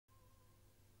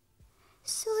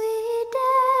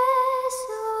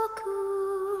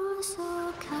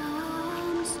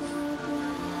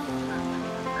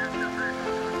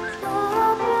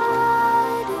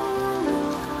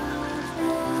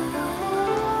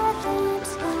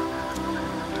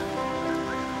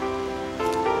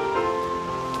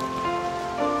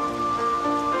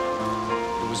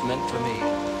meant for me.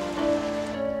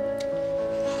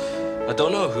 I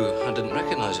don't know who. I didn't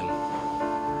recognize him.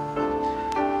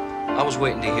 I was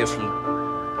waiting to hear from...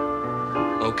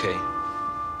 Okay.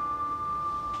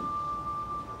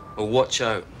 Well, watch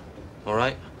out, all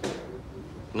right?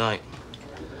 Night.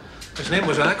 His name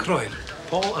was Ackroyd.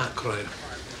 Paul Ackroyd.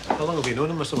 How long have you known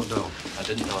him, Mr. McDowell? I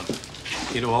didn't know him.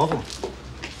 You know of him?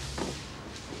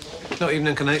 Not even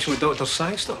in connection with Dr.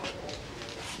 Sangster?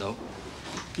 No.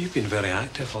 You've been very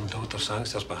active on Dr.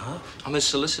 Sangster's behalf. I'm his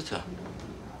solicitor.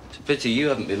 It's a pity you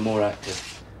haven't been more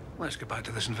active. Let's get back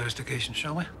to this investigation,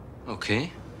 shall we?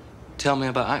 Okay. Tell me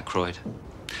about Ackroyd.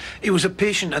 He was a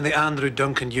patient in the Andrew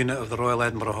Duncan unit of the Royal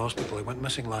Edinburgh Hospital. He went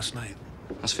missing last night.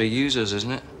 That's for users,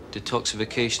 isn't it?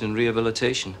 Detoxification and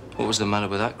rehabilitation. What was the matter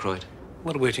with Ackroyd?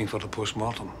 We're waiting for the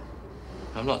post-mortem.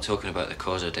 I'm not talking about the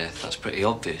cause of death. That's pretty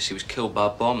obvious. He was killed by a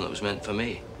bomb that was meant for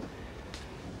me.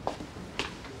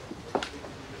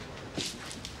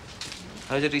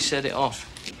 How did he set it off?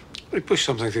 We pushed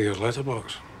something through your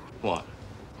letterbox. What?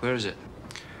 Where is it?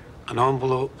 An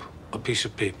envelope, a piece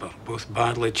of paper, both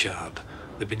badly charred.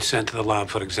 They've been sent to the lab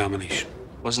for examination.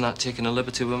 Wasn't that taking a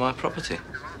liberty with my property?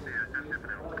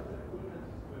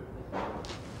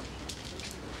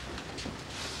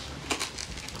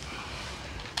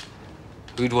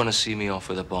 Who'd want to see me off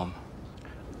with a bomb?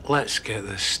 Let's get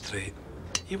this straight.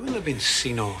 You wouldn't have been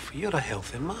seen off. You're a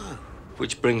healthy man.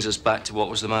 Which brings us back to what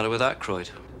was the matter with Ackroyd.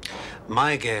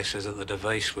 My guess is that the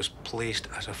device was placed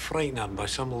as a frightener by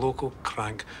some local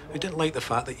crank who didn't like the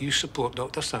fact that you support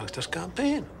Dr. Sangster's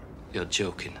campaign. You're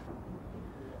joking.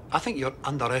 I think you're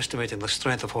underestimating the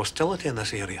strength of hostility in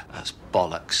this area. That's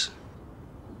bollocks.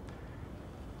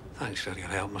 Thanks for your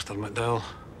help, Mr. McDowell.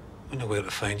 We know where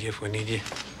to find you if we need you.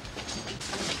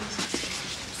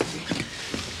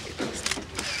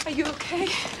 Are you okay?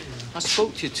 I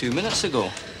spoke to you 2 minutes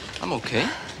ago. I'm okay.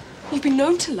 You've been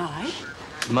known to lie.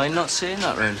 You mind not saying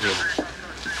that round here?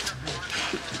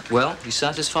 Well, you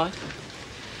satisfied?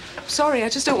 Sorry, I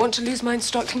just don't want to lose my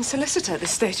instructing solicitor at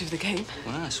this stage of the game.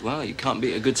 Yes, well, you can't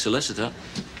beat a good solicitor.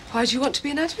 Why do you want to be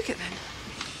an advocate, then?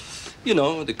 You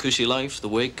know, the cushy life, the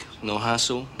wig, no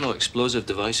hassle, no explosive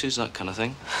devices, that kind of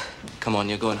thing. Come on,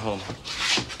 you're going home.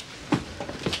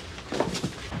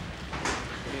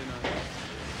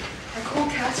 I called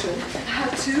Catherine. I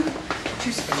had to.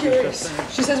 She's furious.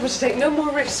 She says we're to take no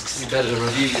more risks. You better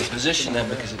review your position then,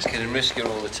 because it's getting riskier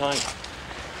all the time.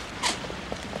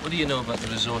 What do you know about the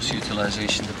Resource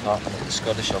Utilisation Department at the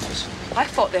Scottish office? I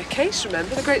fought their case,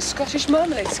 remember? The Great Scottish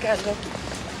Marmalade scandal.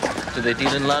 Do they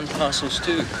deal in land parcels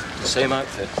too? The same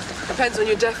outfit? Depends on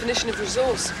your definition of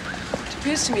resource. It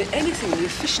appears to me that anything the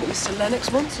efficient Mr. Lennox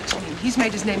wants it to mean. He's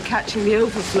made his name catching the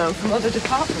overflow from other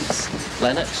departments.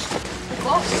 Lennox? The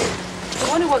boss. The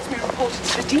one who wants me reported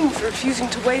to the Dean for refusing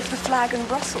to wave the flag in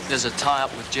Brussels. There's a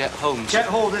tie-up with Jet Holmes. Get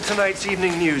hold of tonight's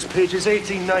evening news, pages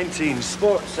 18, 19,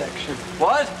 sports section.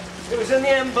 What? It was in the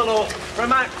envelope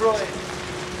from Ackroyd.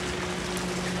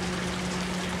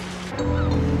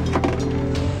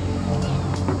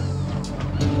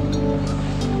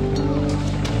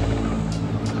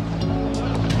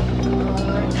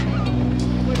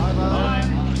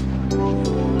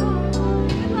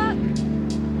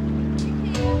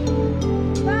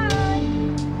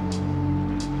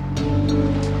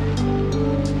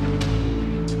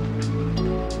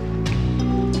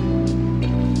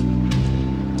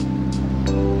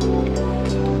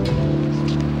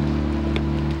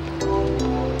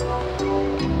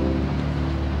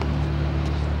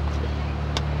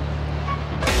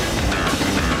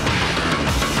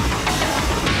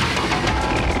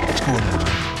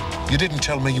 You didn't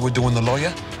tell me you were doing the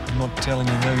lawyer. I'm not telling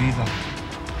you now either.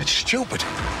 It's stupid.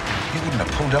 You wouldn't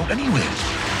have pulled out anyway.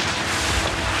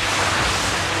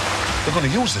 They're going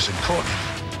to use this in court.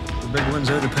 The big one's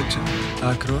out of the picture.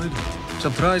 Ackroyd.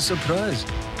 Surprise, surprise.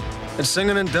 It's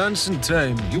singing and dancing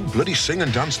time. You bloody sing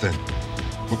and dance then.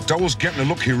 McDowell's getting to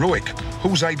look heroic.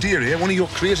 Whose idea here? One of your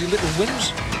crazy little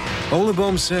whims? All the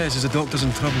bomb says is the doctor's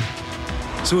in trouble.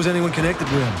 So is anyone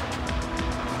connected with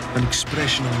him. An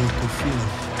expression of local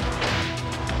feeling.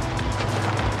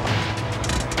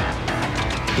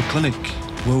 The clinic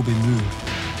will be moved.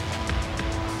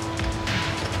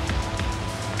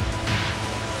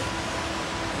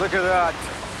 Look at that.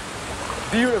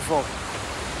 Beautiful.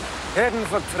 Heading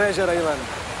for Treasure Island.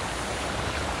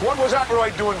 What was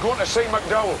Ackroyd doing going to see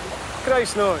McDowell?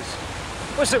 Christ knows.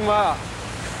 What's it matter?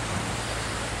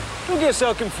 Don't get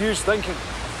yourself confused thinking.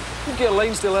 You've got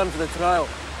lines to learn for the trial.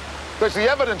 There's the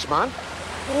evidence, man.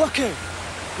 But look out.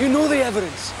 You know the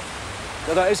evidence.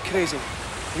 Now that is crazy.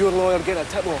 Your lawyer getting a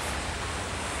tip-off.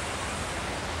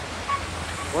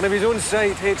 One of his own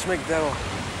side hates McDowell.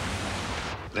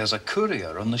 There's a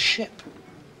courier on the ship.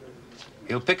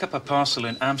 He'll pick up a parcel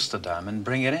in Amsterdam and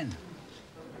bring it in.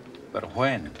 But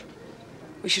when?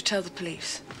 We should tell the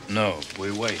police. No,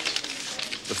 we wait.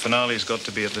 The finale's got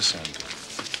to be at this end.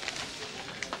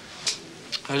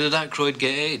 How did Aykroyd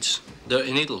get AIDS?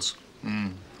 Dirty needles?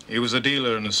 He was a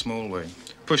dealer in a small way.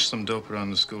 Pushed some dope around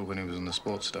the school when he was in the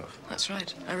sports staff. That's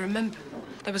right. I remember.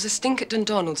 There was a stink at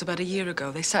Dundonald's about a year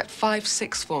ago. They sacked 5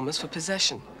 sixth formers for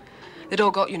possession. They'd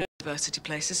all got university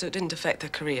places, so it didn't affect their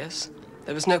careers.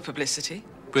 There was no publicity.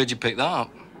 Where'd you pick that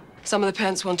up? Some of the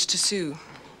parents wanted to sue.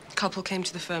 A couple came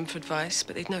to the firm for advice,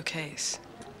 but they'd no case.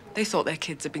 They thought their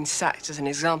kids had been sacked as an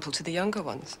example to the younger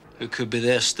ones. Who could be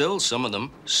there still, some of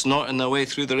them, snorting their way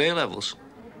through their A-levels.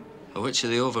 Which of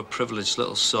the overprivileged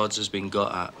little sods has been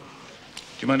got at?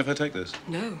 Do you mind if I take this?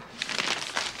 No.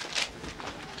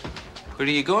 Where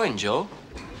are you going, Joe?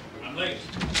 I'm late.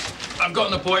 I've got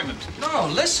an appointment. No,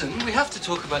 listen, we have to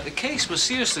talk about the case. We're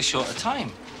seriously short of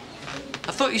time.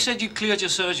 I thought you said you cleared your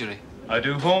surgery. I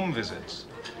do home visits.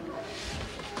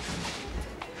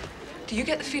 Do you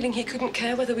get the feeling he couldn't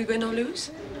care whether we win or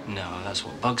lose? No, that's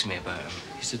what bugs me about him.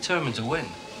 He's determined to win.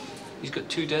 He's got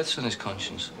 2 deaths on his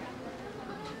conscience.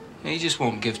 He just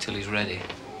won't give till he's ready.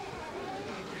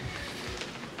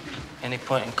 Any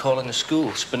point in calling the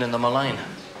school, spinning them a line?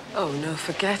 Oh, no,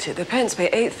 forget it. The parents pay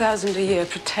 $8,000 a year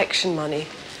protection money.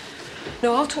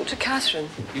 No, I'll talk to Catherine.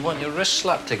 You want your wrist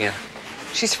slapped again?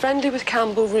 She's friendly with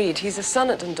Campbell Reed. He's a son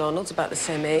at Dundonald's, about the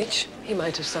same age. He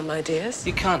might have some ideas.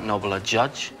 You can't nobble a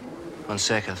judge. On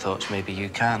second thoughts, maybe you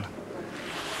can.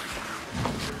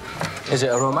 Is it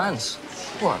a romance?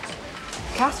 What?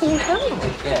 Catherine and Campbell?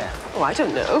 Yeah. Oh, I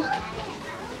don't know.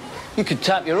 You could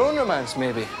tap your own romance,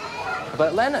 maybe.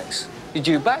 About Lennox. He's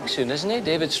due back soon, isn't he?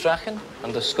 David Strachan,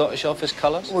 under Scottish office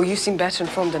colours. Well, you seem better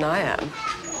informed than I am.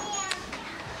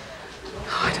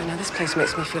 Oh, I don't know. This place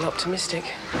makes me feel optimistic.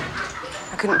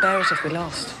 I couldn't bear it if we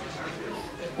lost.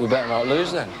 We better not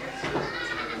lose, then.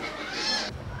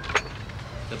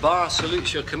 The bar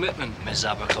salutes your commitment, Miss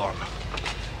Abercorn.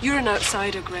 You're an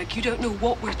outsider, Greg. You don't know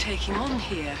what we're taking on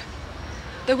here.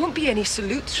 There won't be any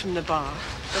salutes from the bar.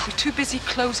 They'll be too busy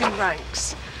closing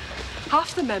ranks.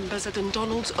 Half the members are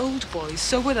Dundonald's old boys.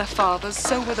 So were their fathers,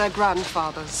 so were their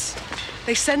grandfathers.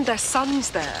 They send their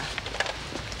sons there.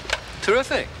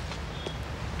 Terrific.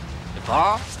 The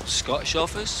bar, the Scottish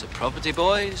office, the property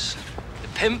boys, the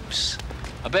pimps.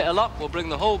 A bit of luck will bring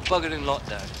the whole buggering lot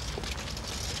down.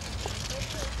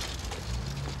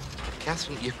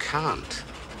 Catherine, you can't.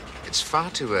 It's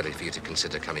far too early for you to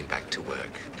consider coming back to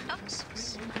work.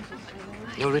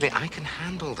 No, really, I can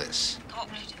handle this.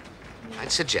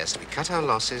 I'd suggest we cut our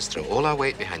losses, throw all our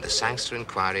weight behind the Sangster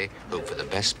inquiry, hope for the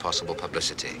best possible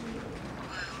publicity.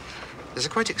 There's a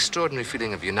quite extraordinary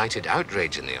feeling of united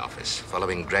outrage in the office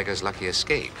following Gregor's lucky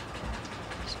escape.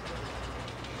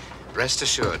 Rest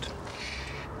assured.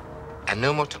 And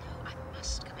no more I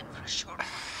must come in for a short...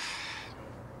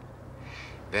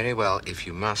 Very well, if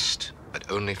you must, but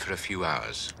only for a few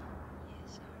hours.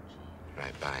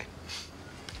 Right, bye.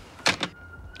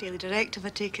 Daily Directive, I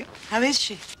take it. How is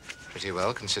she? Pretty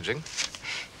well, considering.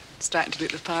 Starting to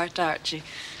look the part, aren't she?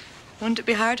 Won't it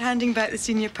be hard handing back the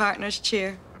senior partner's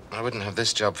chair? I wouldn't have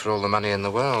this job for all the money in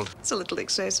the world. It's a little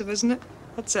excessive, isn't it?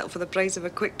 I'd settle for the price of a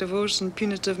quick divorce and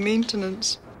punitive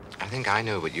maintenance. I think I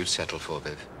know what you'd settle for,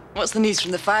 Viv. What's the news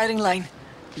from the firing line?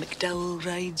 McDowell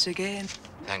rides again.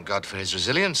 Thank God for his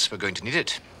resilience. We're going to need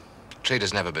it. Trade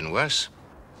has never been worse.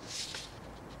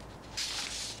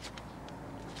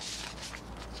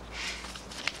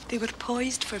 They were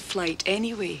poised for flight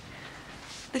anyway.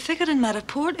 They figured in my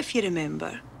report, if you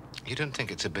remember. You don't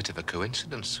think it's a bit of a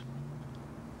coincidence?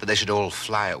 That they should all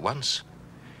fly at once?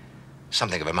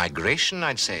 Something of a migration,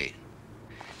 I'd say.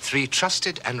 3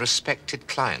 trusted and respected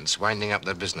clients winding up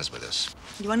their business with us.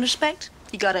 You want respect?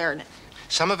 You gotta earn it.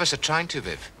 Some of us are trying to,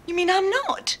 Viv. You mean I'm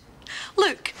not?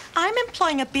 Look, I'm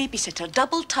employing a babysitter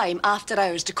double time after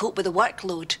hours to cope with the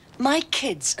workload. My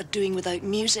kids are doing without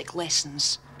music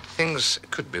lessons. Things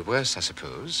could be worse, I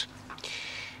suppose.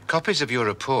 Copies of your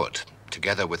report,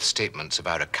 together with statements of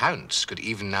our accounts, could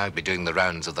even now be doing the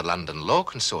rounds of the London Law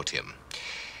Consortium.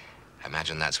 I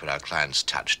imagine that's where our clients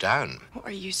touched down. What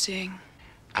are you saying?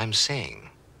 I'm saying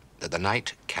that the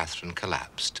night Catherine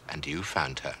collapsed and you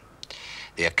found her,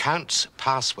 the account's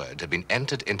password had been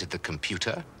entered into the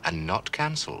computer and not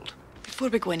cancelled. Before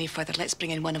we go any further, let's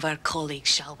bring in one of our colleagues,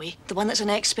 shall we? The one that's an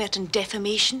expert in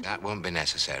defamation. That won't be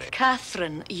necessary.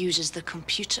 Catherine uses the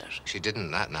computer. She didn't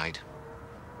that night.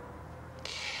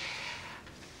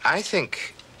 I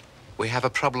think we have a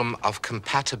problem of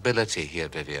compatibility here,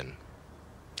 Vivian.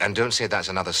 And don't say that's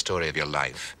another story of your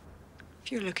life.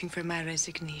 If you're looking for my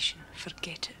resignation,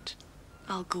 forget it.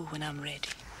 I'll go when I'm ready.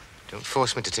 Don't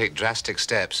force me to take drastic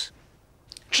steps.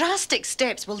 Drastic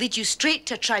steps will lead you straight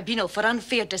to a tribunal for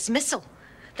unfair dismissal.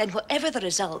 Then whatever the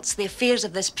results, the affairs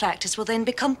of this practice will then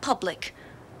become public.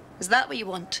 Is that what you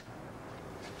want?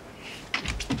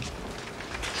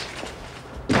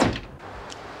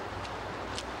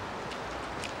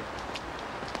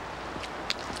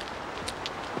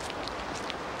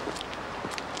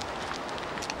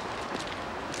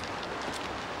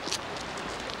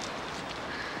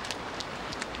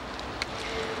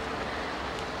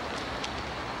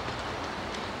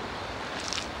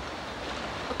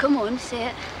 Come on, say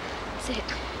it. Say it.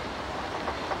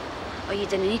 Oh, you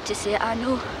didn't need to say it, I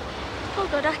know. Oh,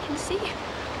 God, I can see.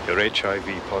 You're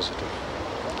HIV positive.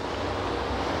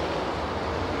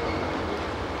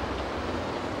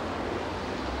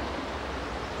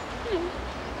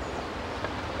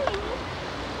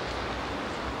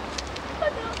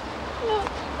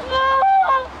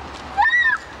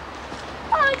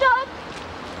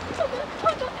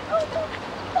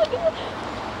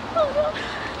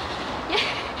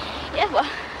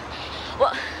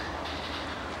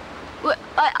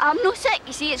 I'm no sick,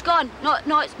 you see, it's gone.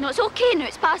 No, it's okay now,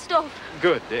 it's passed off.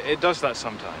 Good. It does that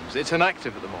sometimes. It's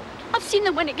inactive at the moment. I've seen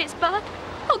them when it gets bad.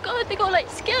 Oh, God, they go like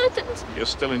skeletons. You're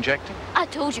still injecting? I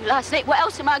told you last night, what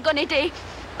else am I gonna do?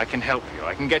 I can help you.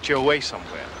 I can get you away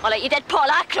somewhere. Oh, like you did Paul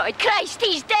Ackroyd. Christ,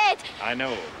 he's dead! I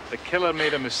know. The killer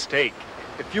made a mistake.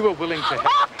 If you were willing to help...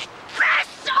 Oh,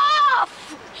 piss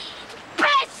off!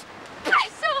 Piss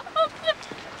off!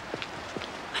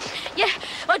 Yeah,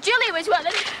 well, Julie was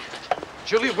willing.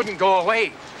 Julie wouldn't go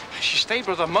away. She stayed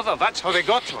with her mother. That's how they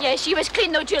got to her. Yeah, she was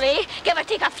clean though, Julie. Give her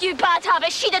take a few bad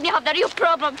habits. She didn't have the real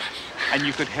problem. And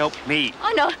you could help me.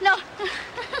 Oh, no.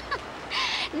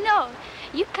 No,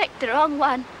 you picked the wrong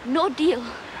one. No deal.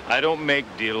 I don't make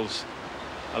deals.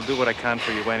 I'll do what I can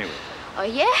for you anyway. Oh,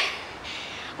 yeah?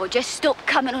 Well, just stop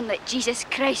coming on like Jesus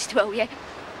Christ, will you?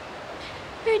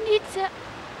 Who needs it?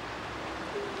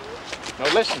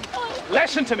 Now listen.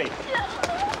 Listen to me.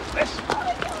 Listen.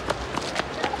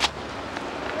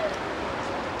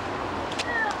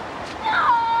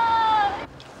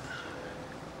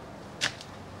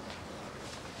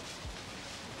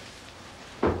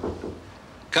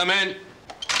 Come in.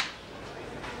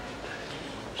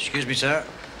 Excuse me, sir.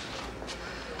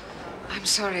 I'm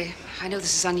sorry. I know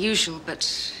this is unusual,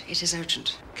 but it is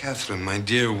urgent. Catherine, my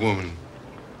dear woman.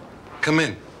 Come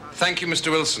in. Thank you,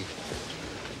 Mr. Wilson.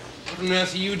 What on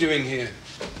earth are you doing here?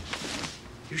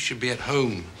 You should be at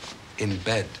home, in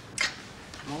bed.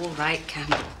 I'm all right,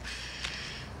 Campbell.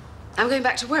 I'm going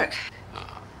back to work.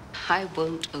 I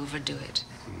won't overdo it.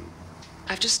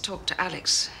 I've just talked to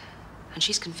Alex, and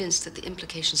she's convinced that the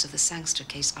implications of the Sangster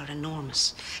case are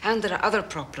enormous. And there are other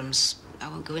problems. I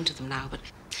won't go into them now, but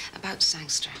about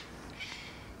Sangster.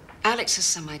 Alex has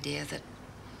some idea that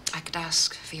I could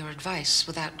ask for your advice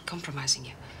without compromising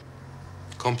you.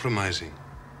 Compromising?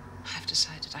 I've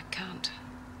decided I can't.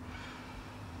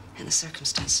 In the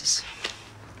circumstances.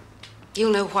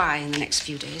 You'll know why in the next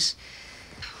few days.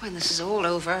 When this is all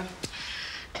over,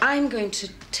 I'm going to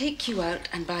take you out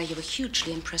and buy you a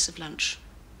hugely impressive lunch.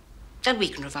 And we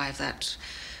can revive that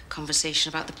conversation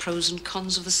about the pros and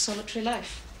cons of the solitary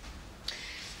life.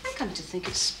 I'm coming to think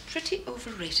it's pretty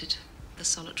overrated, the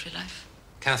solitary life.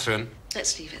 Catherine?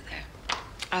 Let's leave it there.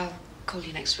 I'll call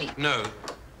you next week. No.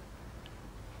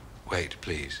 Wait,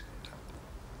 please.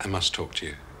 I must talk to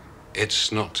you.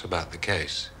 It's not about the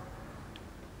case.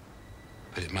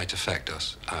 But it might affect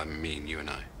us. I mean, you and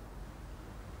I.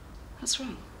 What's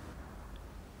wrong?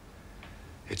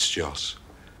 It's Joss.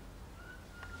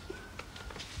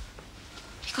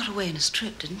 He got away in his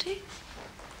trip, didn't he?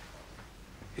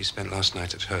 He spent last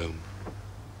night at home.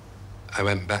 I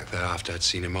went back there after I'd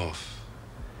seen him off.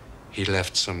 He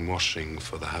left some washing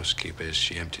for the housekeeper as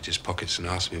she emptied his pockets and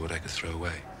asked me what I could throw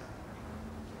away.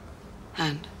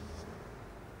 And?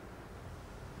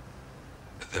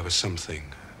 There was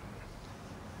something.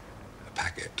 A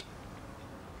packet.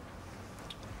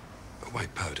 A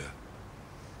white powder.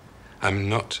 I'm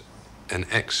not an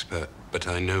expert, but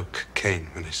I know cocaine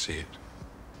when I see it.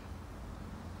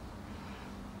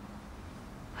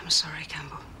 I'm sorry,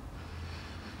 Campbell.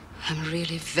 I'm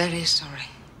really very sorry.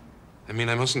 I mean,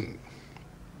 I mustn't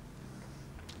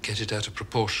get it out of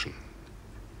proportion.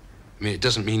 I mean, it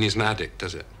doesn't mean he's an addict,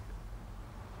 does it?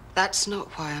 That's not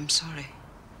why I'm sorry.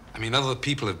 I mean, other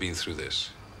people have been through this.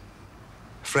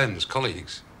 Friends,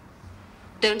 colleagues.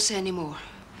 Don't say any more.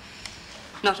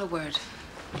 Not a word.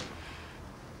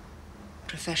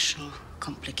 Professional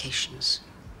complications.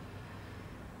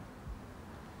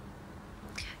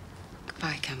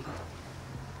 Goodbye, Campbell.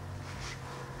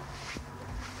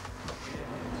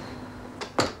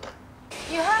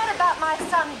 You heard about my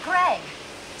son, Greg.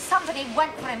 Somebody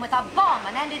went for him with a bomb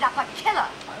and ended up a killer.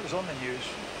 It was on the news.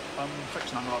 I'm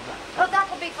fixing a robbery. Well,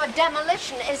 that'll be for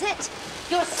demolition, is it?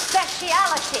 Your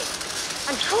speciality.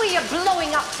 And who are you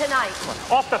blowing up tonight?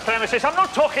 Off the premises. I'm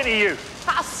not talking to you.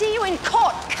 I'll see you in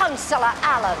court, Councillor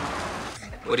Allen.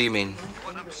 What do you mean?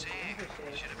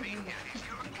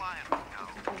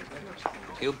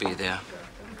 He'll be there.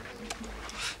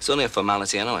 It's only a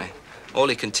formality anyway. All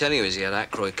he can tell you is he had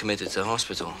Ackroyd committed to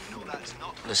hospital.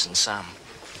 Listen, Sam.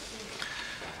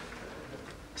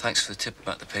 Thanks for the tip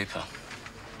about the paper.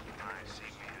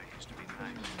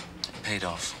 It paid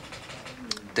off.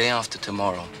 Day after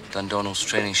tomorrow, Dundonald's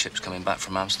training ship's coming back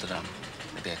from Amsterdam.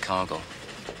 Maybe a cargo.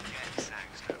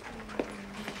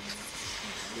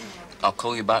 I'll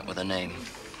call you back with a name,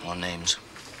 or names.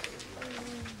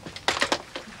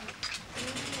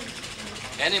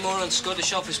 Any more on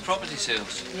Scottish Office property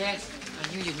sales? Yes,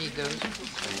 I knew you'd need those.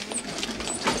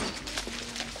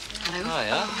 Hello.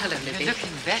 Hiya. Oh, hello, Libby. You're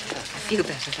looking better. I feel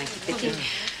better, thank you. Vicky,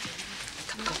 a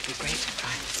cup of coffee would be great.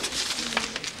 Right.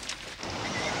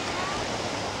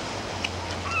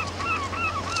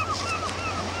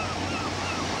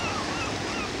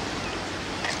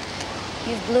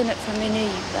 You've blown it for me now,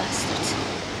 you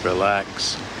bastard.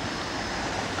 Relax.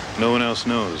 No one else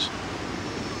knows.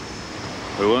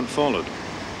 We weren't followed.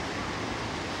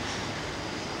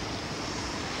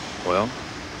 Well?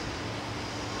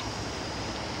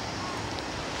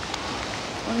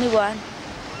 Only one.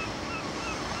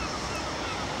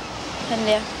 In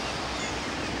there.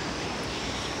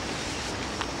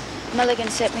 Milligan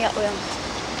set me up with him.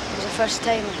 It was the first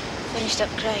time I finished up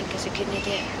crying because I couldn't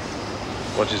do it.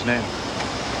 What's his name?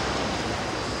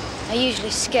 I usually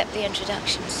skip the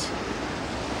introductions.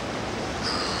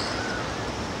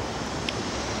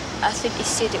 I think he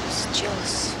said it was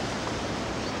Joss.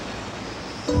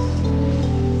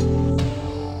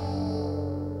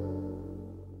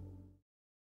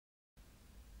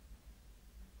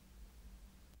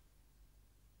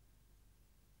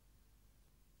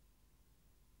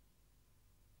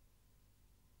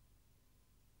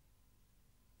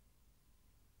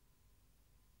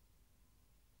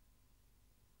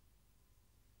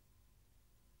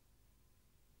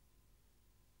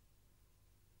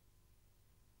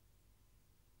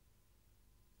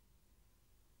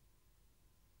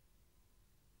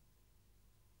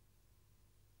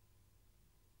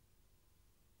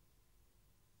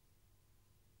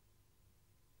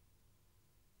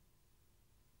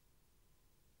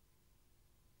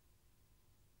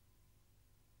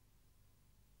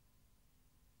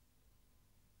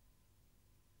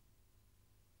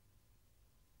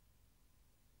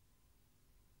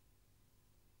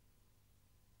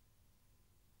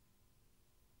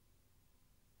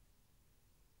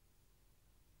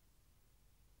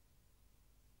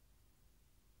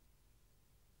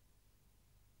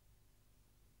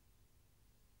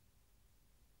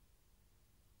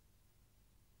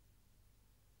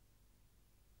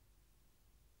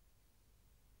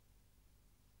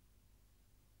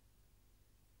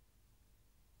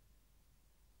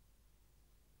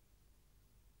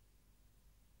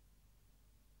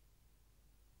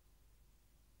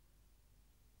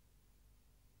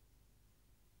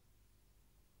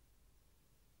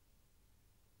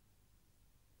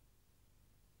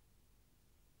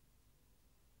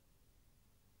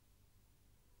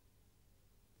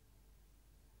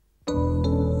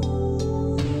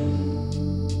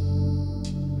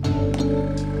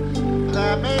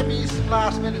 There may be some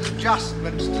last-minute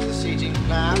adjustments to the seating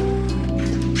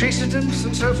plan. Precedents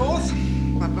and so forth.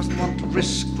 One doesn't want to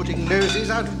risk putting noses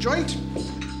out of joint.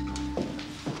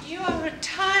 You are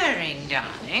retiring,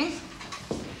 darling.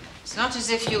 It's not as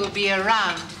if you will be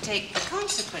around to take the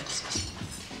consequences.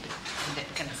 And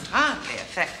it can hardly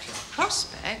affect your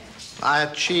prospects. I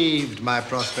achieved my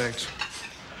prospects.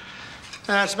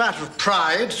 It's a matter of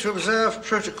pride to observe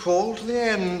protocol to the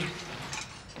end.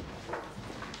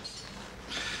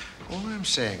 All I'm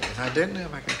saying is I don't know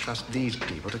if I can trust these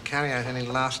people to carry out any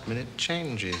last-minute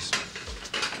changes.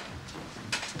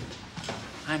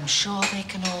 I'm sure they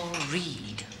can all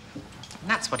read. And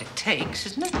that's what it takes,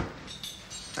 isn't it?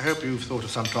 I hope you've thought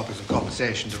of some topics of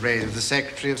conversation to raise with the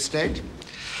Secretary of State.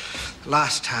 The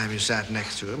last time you sat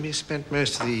next to him, he spent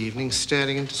most of the evening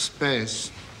staring into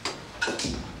space.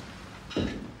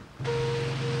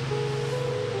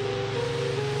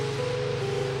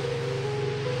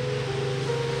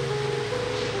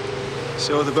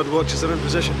 So the birdwatchers are in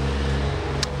position.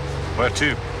 Where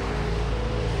to?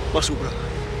 Musselburgh.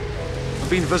 I've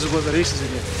been visible at the races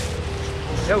again.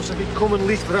 Else I've been coming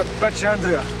lead for that bitch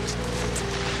Andrea.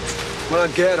 When I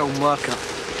get her, I'll mark her.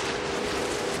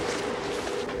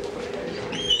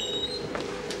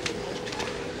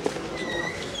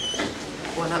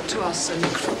 gone up to us and the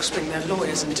crooks bring their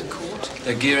lawyers into court.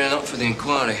 They're gearing up for the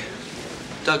inquiry.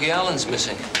 Dougie Allen's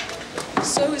missing.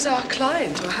 So is our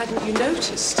client, or hadn't you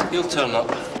noticed? He'll turn up.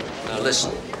 Now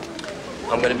listen,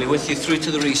 I'm going to be with you through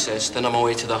to the recess, then I'm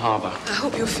away to the harbour. I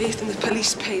hope your faith in the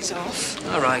police pays off.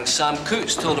 I rang Sam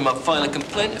Coots, told him I'd file a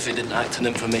complaint if he didn't act on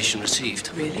information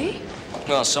received. Really?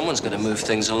 Well, someone's got to move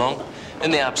things along,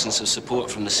 in the absence of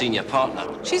support from the senior partner.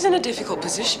 She's in a difficult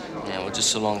position. Yeah, well, just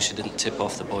so long as she didn't tip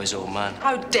off the boy's old man.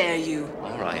 How dare you?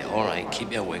 All right,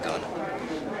 keep your wig on.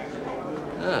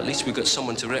 At least we've got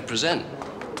someone to represent.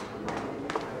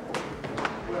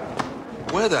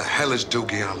 Where the hell is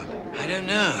Dougie Allen? I don't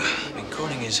know. I've been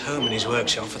calling his home and his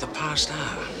workshop for the past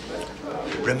hour.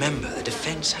 Remember, the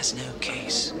defense has no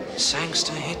case.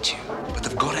 Sangster hit you. But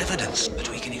they've got evidence. But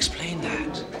we can explain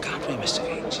that, can't we, Mr.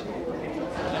 Veach?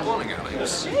 Good morning,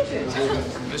 Alex.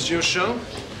 Missed your show?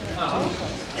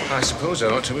 I suppose I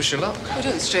ought to wish you luck. Oh,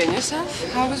 don't strain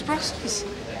yourself. How was Brussels?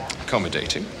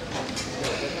 Accommodating.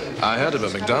 I heard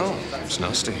about McDowell. It's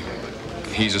nasty.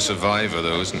 He's a survivor,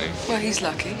 though, isn't he? Well, he's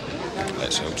lucky.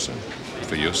 Let's hope so.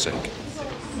 For your sake.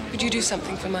 Would you do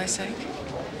something for my sake?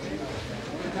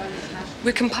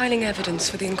 We're compiling evidence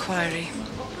for the inquiry.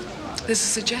 There's a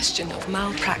suggestion of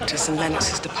malpractice in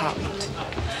Lennox's department.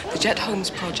 The Jet Homes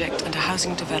project and a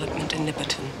housing development in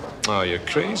Nibberton. Oh, you're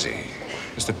crazy.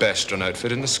 It's the best run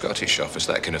outfit in the Scottish office.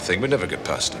 That kind of thing would never get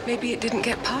past him. Maybe it didn't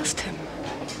get past him.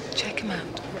 Check him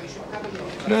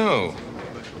out. No.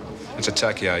 It's a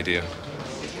tacky idea.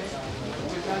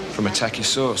 From a tacky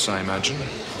source, I imagine.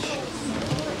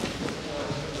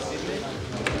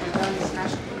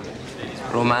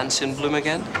 Romance in bloom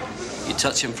again? You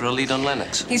touch him for a lead on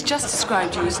Lennox? He's just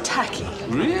described you as tacky.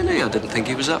 Really? I didn't think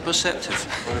he was that perceptive.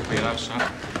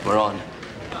 We're on.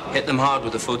 Hit them hard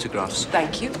with the photographs.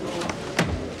 Thank you.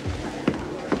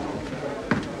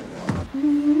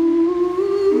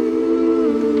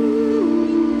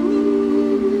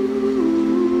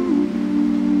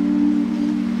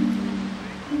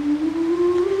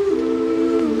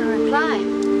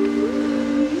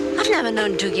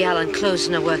 Known Dougie Allen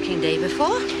closing a working day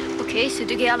before. OK, so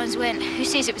Dougie Allen's went. Who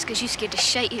says it was because you scared the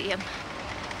shite out of him?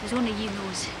 There's only you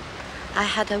knows. I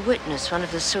had a witness, one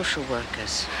of the social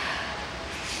workers.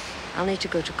 I'll need to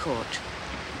go to court.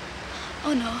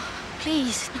 Oh, no.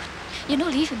 Please. No, you're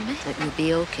not leaving me. It will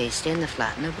be OK. Stay in the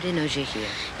flat. Nobody knows you're here.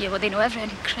 Yeah, well, they know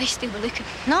everything. Christ, they'll be looking.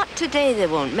 Not today, they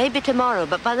won't. Maybe tomorrow,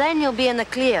 but by then you'll be in the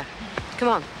clear. Come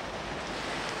on.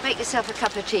 Make yourself a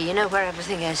cup of tea. You know where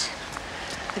everything is.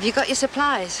 Have you got your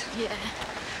supplies? Yeah.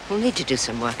 We'll need to do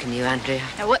some work on you, Andrea.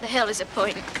 Now, what the hell is the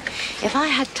point? If I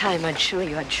had time, I'd show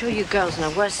you. I'd show you girls in a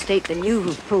worse state than you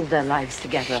who've pulled their lives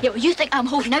together. Yeah, well, you think I'm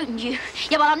holding out on you.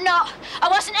 Yeah, well, I'm not. I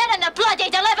wasn't in the bloody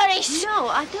deliveries. No,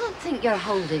 I don't think you're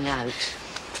holding out.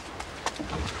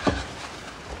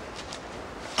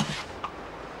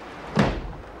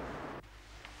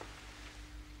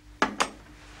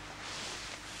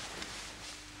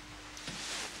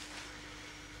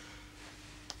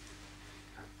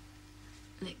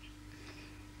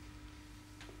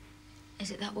 Is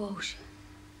it that Walsh?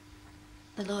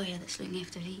 The lawyer that's looking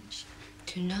after Veach?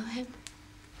 Do you know him?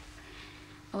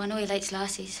 Oh, I know he likes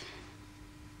lassies.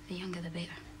 The younger, the better.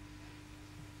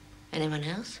 Anyone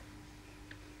else?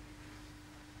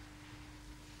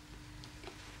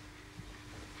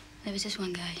 There was this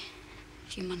one guy a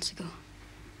few months ago.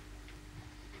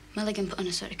 Milligan put on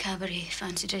a sort of cabaret,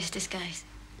 fancy dress disguise.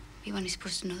 Be one who's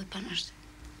supposed to know the punters.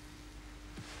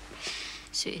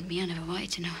 Suited me, I never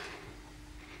wanted to know.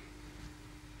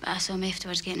 But I saw him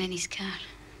afterwards getting in his car.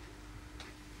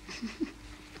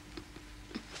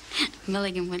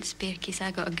 Milligan went spare case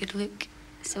I got a good look.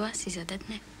 So I says I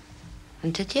didn't.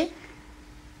 And did you?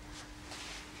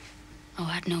 Oh,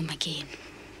 I'd know him again.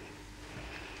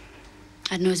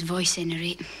 I'd know his voice in the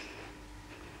rate.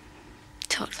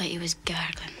 Talked like he was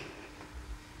gargling.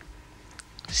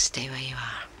 Stay where you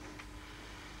are.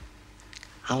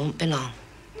 I won't be long.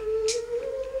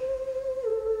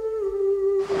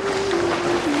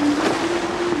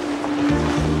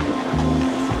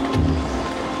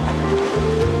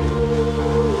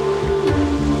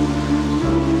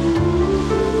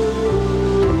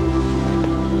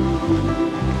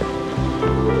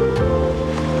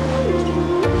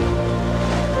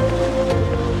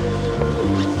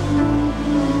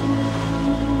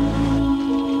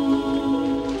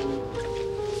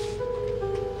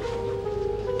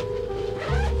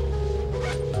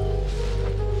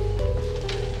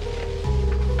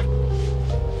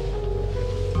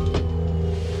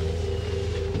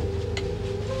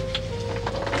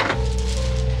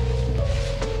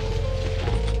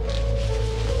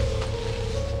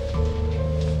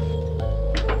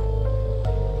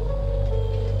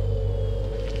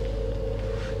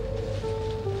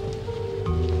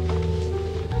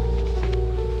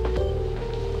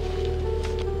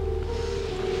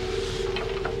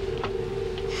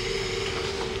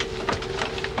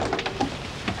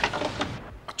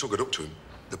 took it up to him,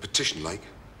 the petition like,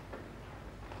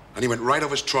 and he went right off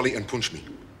his trolley and punched me.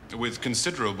 With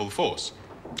considerable force?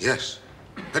 Yes.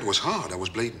 It was hard. I was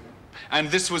bleeding. And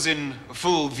this was in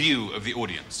full view of the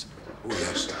audience? Oh,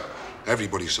 yes.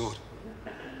 Everybody saw it.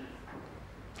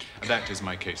 That is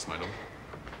my case, my lord.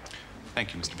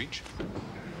 Thank you, Mr. Veitch.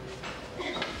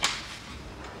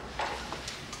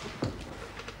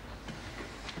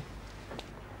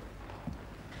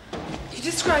 You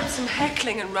described some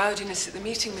heckling and rowdiness at the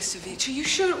meeting, Mr. Veitch. Are you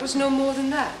sure it was no more than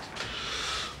that?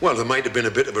 Well, there might have been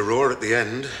a bit of a roar at the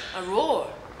end. A roar?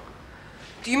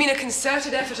 Do you mean a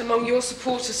concerted effort among your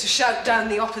supporters to shout down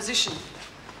the opposition?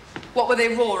 What were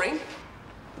they roaring?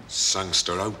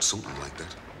 Sangster out, something like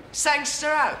that. Sangster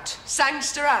out,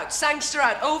 sangster out, sangster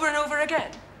out, over and over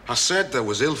again. I said there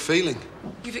was ill feeling.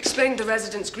 You've explained the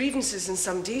residents' grievances in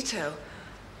some detail.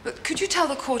 But could you tell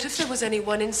the court if there was any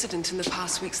one incident in the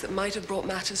past weeks that might have brought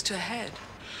matters to a head?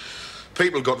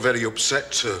 People got very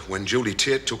upset when Julie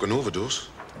Tate took an overdose.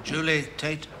 Julie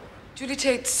Tate? Julie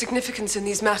Tate's significance in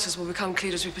these matters will become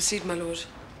clear as we proceed, my lord.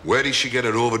 Where did she get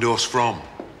her overdose from?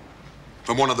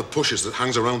 From one of the pushes that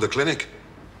hangs around the clinic.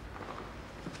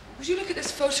 Would you look at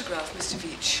this photograph, Mr.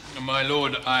 Veitch? My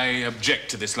lord, I object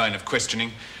to this line of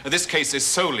questioning. This case is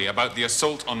solely about the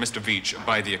assault on Mr. Veitch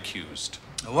by the accused.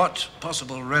 What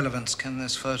possible relevance can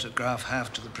this photograph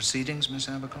have to the proceedings, Miss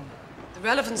Abercorn? The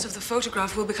relevance of the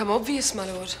photograph will become obvious, my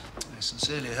lord. I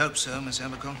sincerely hope so, Miss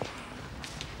Abercorn.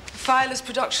 The file is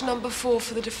production number 4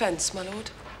 for the defense, my lord.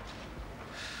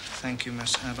 Thank you,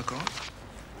 Miss Abercorn.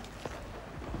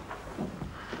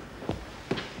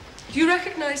 Do you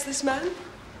recognize this man?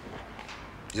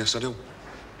 Yes, I do.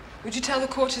 Would you tell the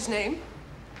court his name?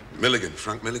 Milligan,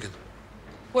 Frank Milligan.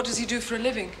 What does he do for a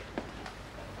living?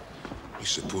 He's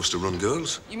supposed to run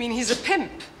girls. You mean he's a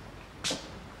pimp?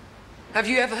 Have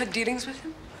you ever had dealings with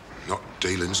him? Not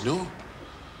dealings, no.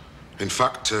 In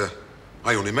fact,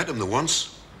 I only met him the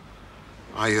once.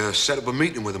 I set up a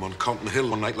meeting with him on Compton Hill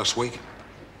one night last week.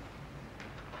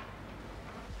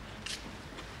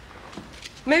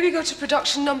 Maybe go to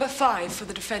production number 5 for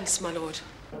the defense, my lord.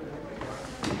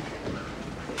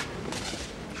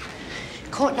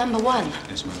 Court number 1.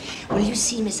 Yes, ma'am. Will you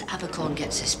see Miss Abercorn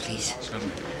gets this, please?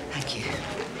 Certainly. Thank you.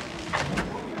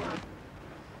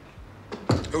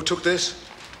 Who took this?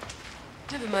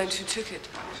 Never mind who took it.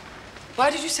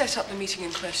 Why did you set up the meeting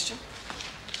in question?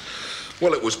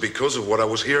 Well, it was because of what I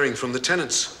was hearing from the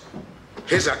tenants.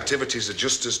 His activities are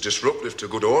just as disruptive to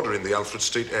good order in the Alfred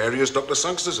Street area as Dr.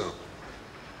 Sangster's are.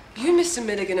 You and Mr.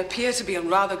 Milligan appear to be on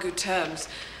rather good terms.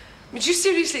 Would you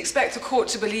seriously expect the court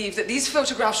to believe that these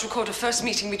photographs record a first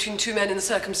meeting between two men in the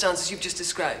circumstances you've just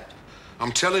described?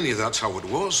 I'm telling you, that's how it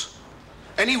was.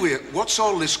 Anyway, what's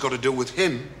all this got to do with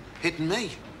him hitting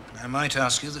me? I might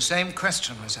ask you the same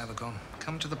question, Miss Abercorn.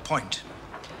 Come to the point.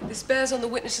 This bears on the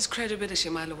witness's credibility,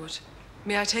 my lord.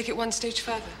 May I take it one stage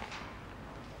further?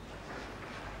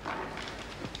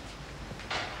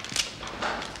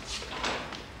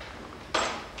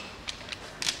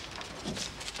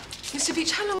 Mr.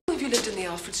 Veitch, how long have you lived in the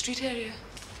Alfred Street area?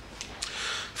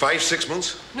 5, 6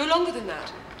 months? No longer than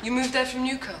that. You moved there from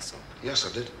Newcastle, Yes,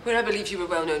 I did. where I believe you were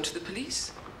well known to the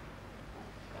police.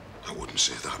 I wouldn't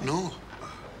say that, no.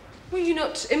 Were you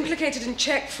not implicated in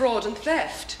cheque fraud and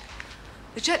theft?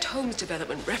 The Jet Homes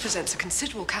development represents a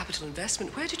considerable capital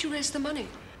investment. Where did you raise the money?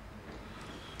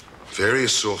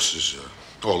 Various sources,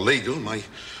 all legal. My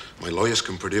lawyers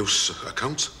can produce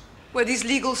accounts. Were these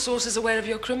legal sources aware of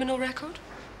your criminal record?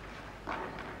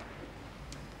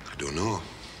 I don't know.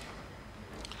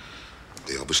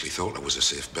 They obviously thought I was a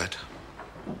safe bet.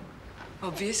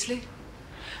 Obviously.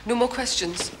 No more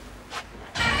questions.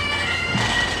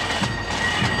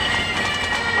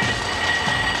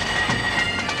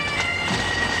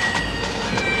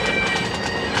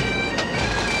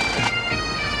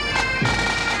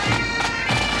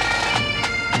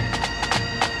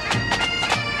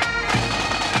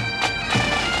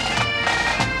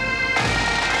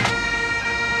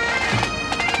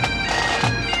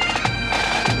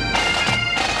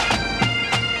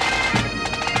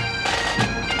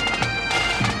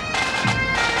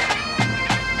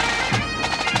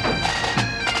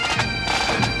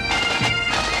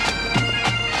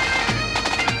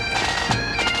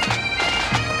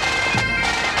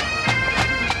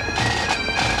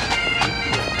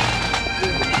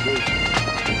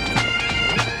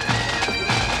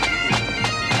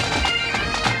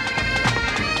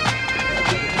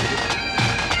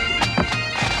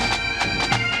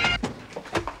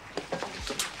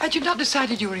 Had you not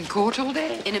decided you were in court all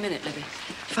day? In a minute, Libby.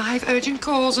 5 urgent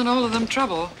calls and all of them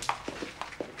trouble.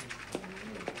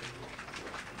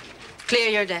 Clear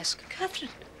your desk.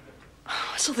 Catherine.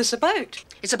 Oh, What's all this about?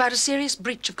 It's about a serious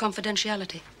breach of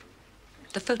confidentiality.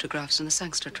 The photographs in the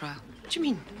Sangster trial. What do you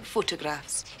mean,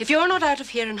 photographs? If you're not out of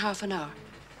here in half an hour,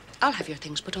 I'll have your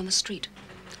things put on the street.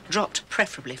 Dropped,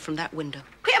 preferably, from that window.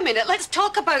 Wait a minute, let's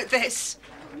talk about this.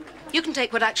 You can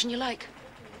take what action you like.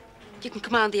 You can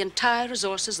command the entire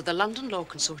resources of the London Law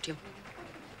Consortium.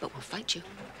 But we'll fight you.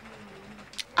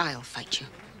 I'll fight you.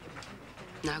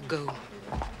 Now go.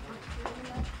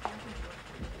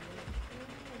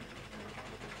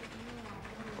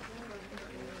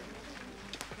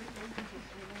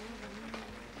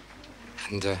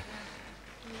 And,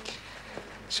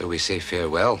 so we say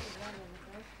farewell.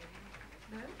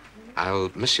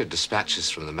 I'll miss your dispatches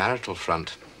from the marital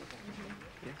front.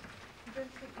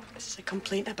 This is a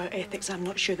complaint about ethics. I'm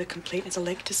not sure the complaint has a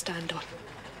leg to stand on.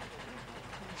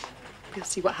 We'll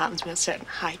see what happens when a certain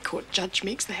High Court judge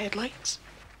makes the headlines.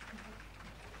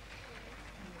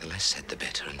 The less said, the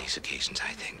better on these occasions,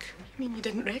 I think. You mean you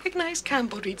didn't recognise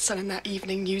Campbell Reed's son in that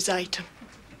evening news item?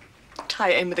 Tie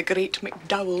it in with the great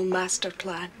McDowell master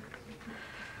plan.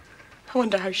 I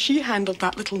wonder how she handled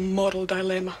that little moral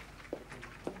dilemma.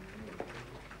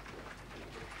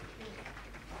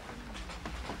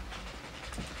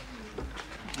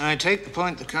 I take the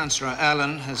point that Councillor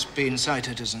Allen has been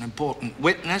cited as an important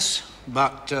witness,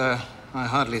 but I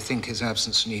hardly think his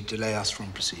absence need delay us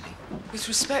from proceeding. With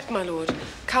respect, my lord,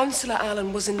 Councillor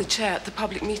Allen was in the chair at the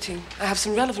public meeting. I have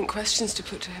some relevant questions to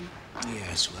put to him.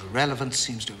 Yes, well, relevance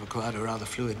seems to have acquired a rather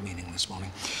fluid meaning this morning.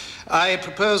 I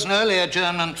propose an early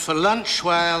adjournment for lunch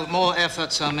while more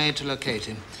efforts are made to locate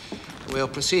him. We'll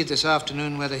proceed this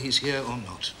afternoon whether he's here or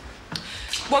not.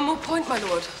 One more point, my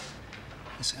lord.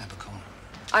 Miss Abercorn.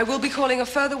 I will be calling a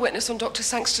further witness on Dr.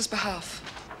 Sangster's behalf.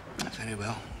 Very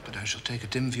well, but I shall take a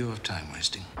dim view of time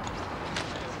wasting.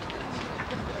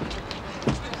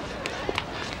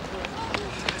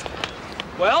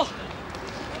 Well,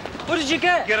 what did you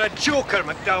get? You're a joker,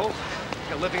 McDowell.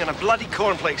 You're living on a bloody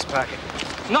cornflakes packet.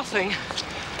 Nothing.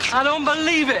 I don't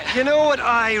believe it. You know what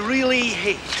I really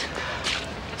hate?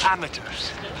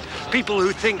 Amateurs. People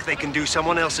who think they can do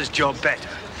someone else's job better.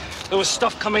 There was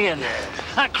stuff coming in.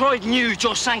 Ackroyd knew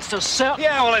Joe Sangster's certain.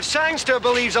 Yeah, well, if Sangster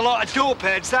believes a lot of dope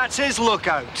heads, that's his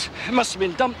lookout. It must have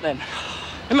been dumped then.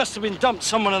 It must have been dumped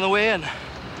somewhere on the way in.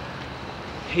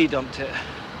 He dumped it.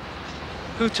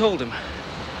 Who told him?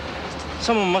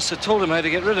 Someone must have told him how to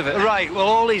get rid of it. Right, well,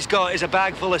 all he's got is a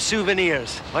bag full of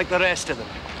souvenirs, like the rest of them.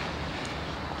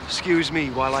 Excuse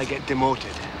me while I get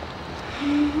demoted.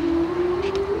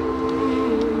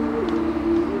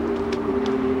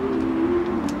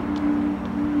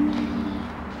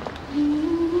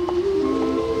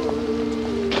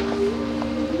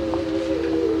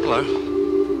 Hello.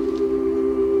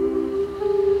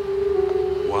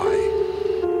 Why?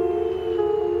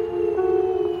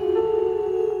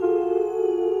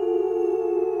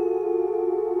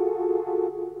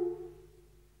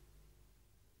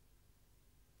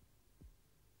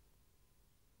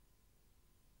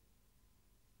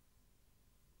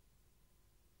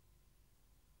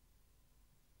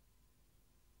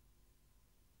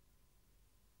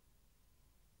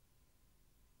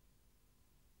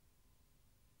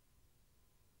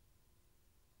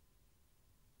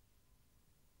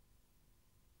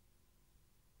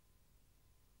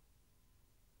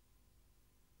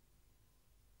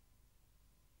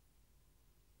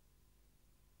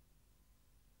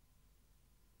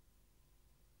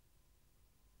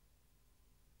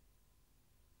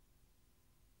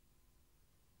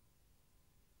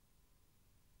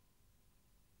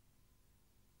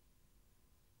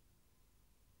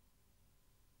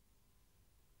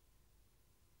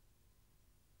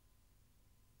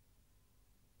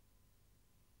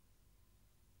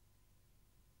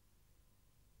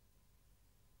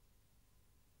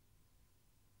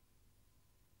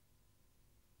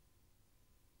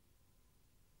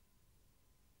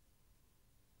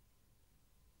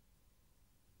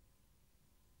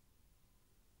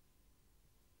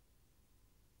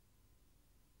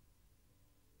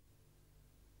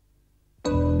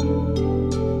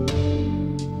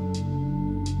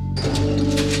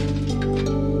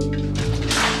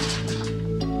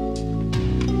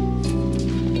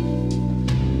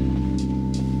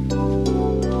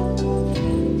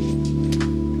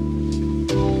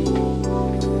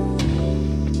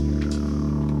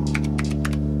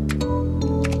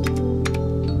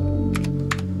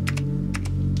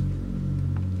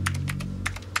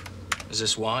 Is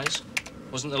this wise?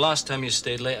 Wasn't the last time you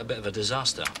stayed late a bit of a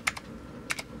disaster?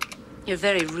 You're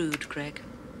very rude, Greg.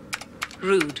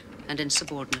 Rude and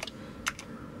insubordinate.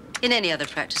 In any other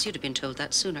practice, you'd have been told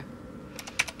that sooner.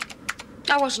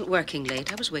 I wasn't working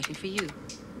late. I was waiting for you.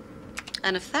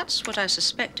 And if that's what I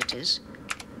suspect it is,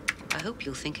 I hope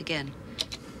you'll think again.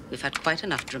 We've had quite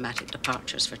enough dramatic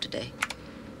departures for today.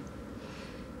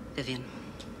 Vivian.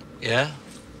 Yeah?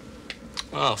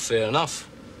 Well, fair enough.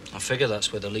 I figure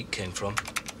that's where the leak came from.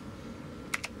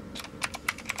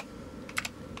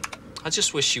 I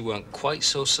just wish you weren't quite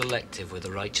so selective with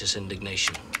the righteous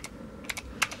indignation.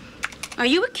 Are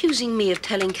you accusing me of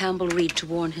telling Campbell Reed to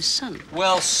warn his son?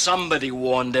 Well, somebody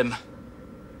warned him.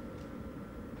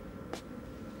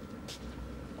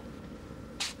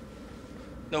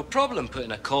 No problem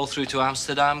putting a call through to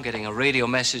Amsterdam, getting a radio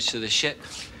message to the ship.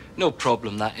 No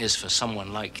problem that is for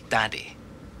someone like Daddy.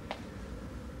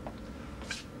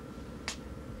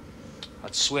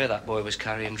 I'd swear that boy was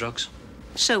carrying drugs.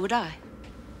 So would I.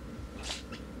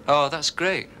 Oh, that's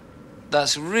great.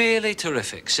 That's really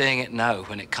terrific, saying it now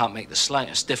when it can't make the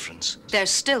slightest difference. There's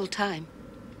still time.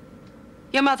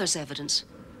 Your mother's evidence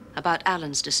about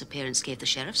Alan's disappearance gave the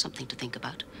sheriff something to think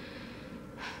about.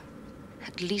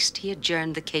 At least he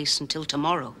adjourned the case until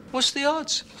tomorrow. What's the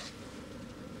odds?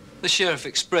 The sheriff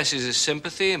expresses his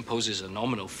sympathy, imposes a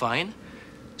nominal fine.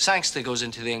 Sangster goes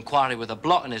into the inquiry with a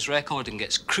blot on his record and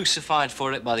gets crucified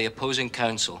for it by the opposing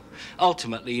counsel.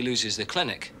 Ultimately, he loses the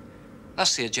clinic.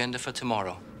 That's the agenda for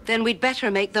tomorrow. Then we'd better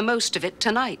make the most of it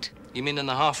tonight. You mean in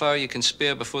the half hour you can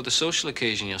spare before the social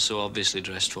occasion you're so obviously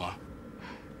dressed for?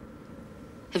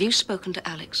 Have you spoken to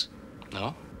Alex?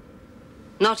 No.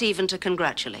 Not even to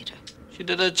congratulate her? She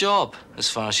did her job, as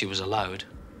far as she was allowed.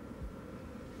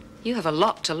 You have a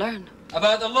lot to learn.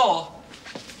 About the law?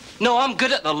 No, I'm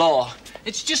good at the law.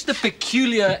 It's just the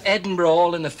peculiar Edinburgh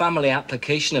all-in-the-family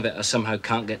application of it I somehow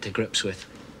can't get to grips with.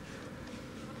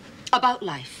 About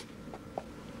life.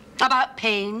 About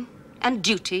pain and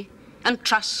duty and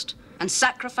trust and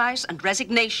sacrifice and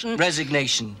resignation.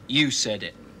 Resignation. You said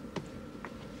it.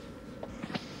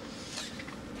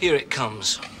 Here it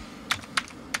comes.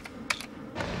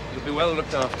 You'll be well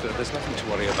looked after. There's nothing to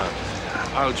worry about.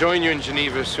 I'll join you in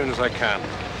Geneva as soon as I can.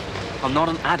 I'm not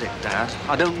an addict, Dad.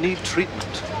 I don't need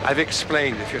treatment. I've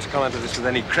explained. If you're to come out of this with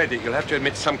any credit, you'll have to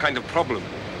admit some kind of problem.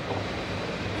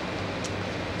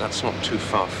 That's not too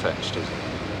far-fetched, is it?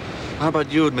 How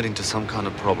about you admitting to some kind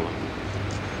of problem?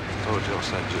 Oh,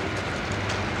 Joss, I do.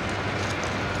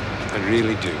 I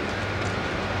really do.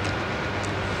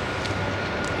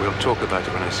 We'll talk about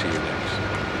it when I see you next.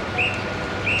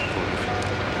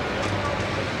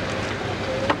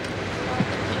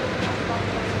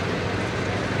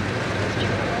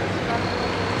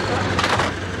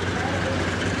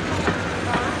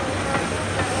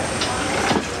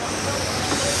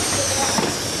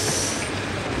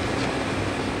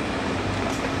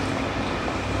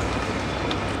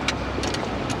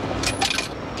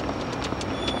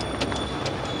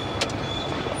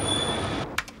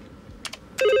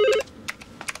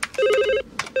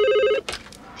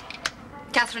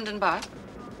 Bar.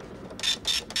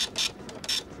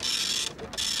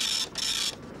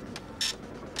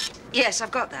 Yes, I've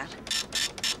got that.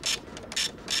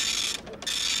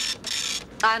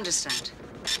 I understand.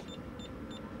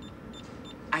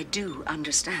 I do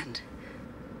understand.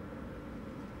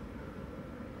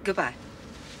 Goodbye.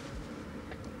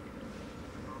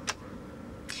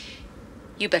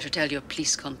 You better tell your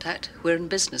police contact we're in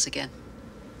business again.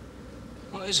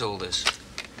 What is all this?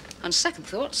 On second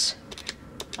thoughts,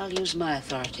 I'll use my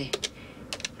authority.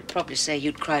 You'd probably say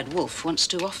you'd cried wolf once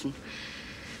too often.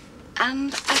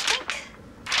 And I think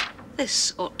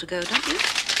this ought to go, don't you?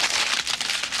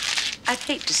 I'd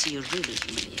hate to see you really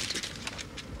humiliated.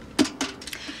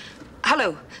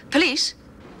 Hello, police?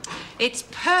 It's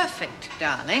perfect,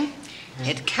 darling.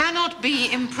 It cannot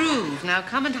be improved. Now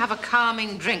come and have a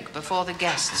calming drink before the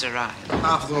guests arrive.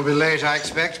 Half of them will be late, I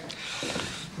expect.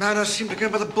 Manners seem to go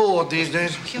by the board these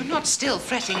days. You're not still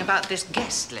fretting about this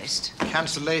guest list.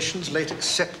 Cancellations, late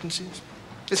acceptances.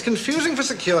 It's confusing for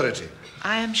security.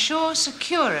 I am sure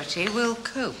security will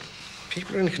cope.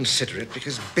 People are inconsiderate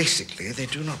because basically they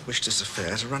do not wish this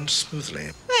affair to run smoothly.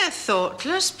 They're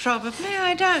thoughtless, probably.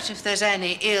 I doubt if there's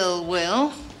any ill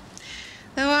will.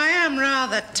 Though I am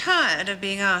rather tired of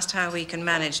being asked how we can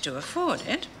manage to afford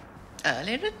it.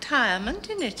 Early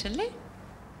retirement in Italy.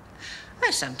 I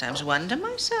sometimes wonder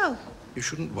myself. You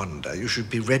shouldn't wonder. You should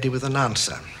be ready with an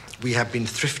answer. We have been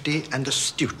thrifty and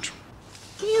astute.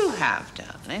 You have,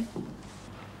 darling.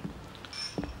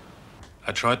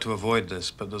 I tried to avoid this,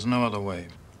 but there's no other way.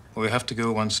 We have to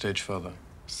go one stage further.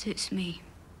 Suits me.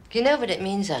 You know what it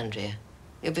means, Andrea?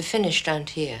 You'll be finished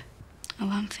round here. Oh,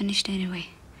 I'm finished anyway.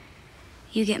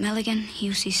 You get Milligan,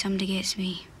 he'll see somebody gets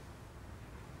me.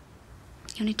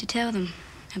 You'll need to tell them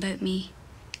about me,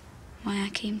 why I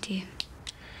came to you.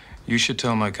 You should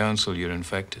tell my counsel you're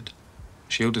infected.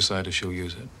 She'll decide if she'll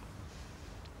use it.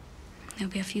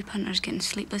 There'll be a few punters getting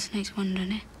sleepless nights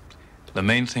wondering, eh? The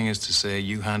main thing is to say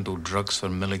you handled drugs for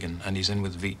Milligan and he's in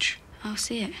with Veach. I'll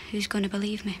see it. Who's going to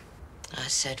believe me? I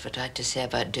said what I had to say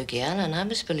about Dougie Allen. I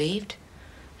was believed.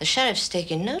 The sheriff's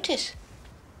taking notice.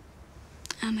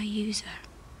 I'm a user.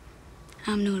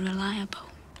 I'm no reliable.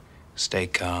 Stay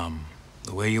calm.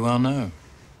 The way you are now.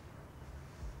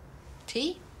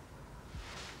 Tea?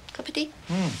 Cup of tea?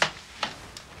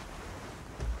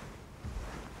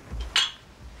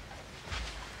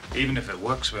 Even if it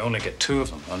works, we only get 2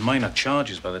 of them on minor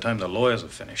charges by the time the lawyers are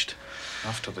finished.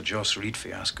 After the Joss Reed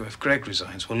fiasco, if Greg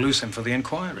resigns, we'll lose him for the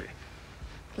inquiry.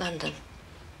 London.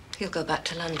 He'll go back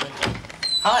to London.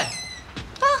 Hi.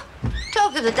 Ah,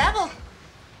 talk of the devil.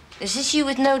 Is this you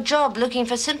with no job looking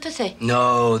for sympathy?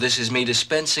 No, this is me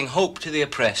dispensing hope to the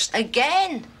oppressed.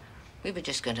 Again? We were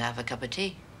just going to have a cup of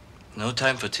tea. No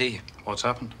time for tea. What's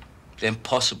happened?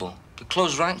 Impossible. The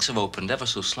closed ranks have opened ever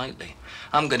so slightly.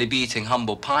 I'm going to be eating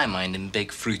humble pie, mind, in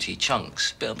big fruity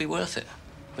chunks, but it'll be worth it.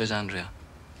 Where's Andrea?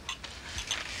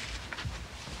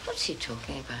 What's he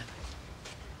talking about?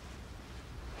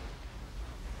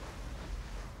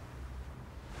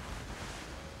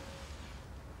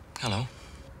 Hello.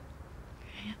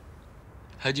 Yeah.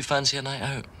 How'd you fancy a night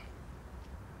out?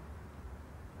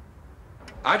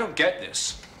 I don't get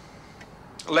this.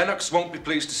 Lennox won't be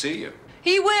pleased to see you.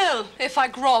 He will, if I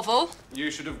grovel. You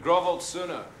should have grovelled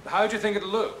sooner. How do you think it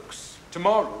looks?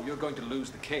 Tomorrow, you're going to lose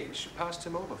the case you passed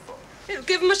him over for. It'll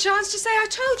give him a chance to say I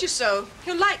told you so.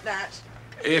 He'll like that.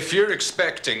 If you're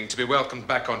expecting to be welcomed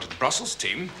back onto the Brussels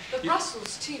team... The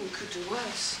Brussels team could do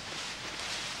worse.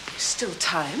 There's still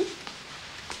time.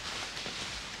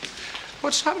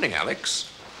 What's happening,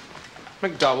 Alex?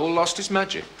 McDowell lost his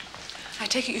magic. I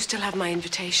take it you still have my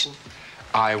invitation.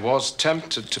 I was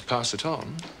tempted to pass it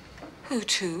on. Who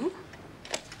to?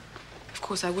 Of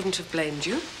course, I wouldn't have blamed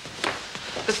you.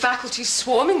 The faculty's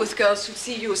swarming with girls who'd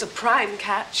see you as a prime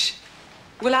catch.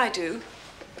 Will I do?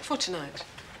 For tonight.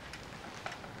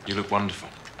 You look wonderful.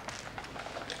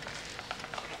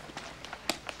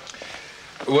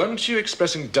 Weren't you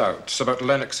expressing doubts about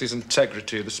Lennox's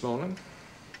integrity this morning?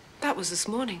 That was this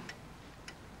morning.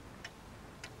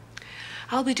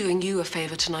 I'll be doing you a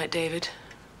favor tonight, David.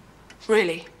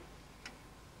 Really.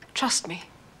 Trust me.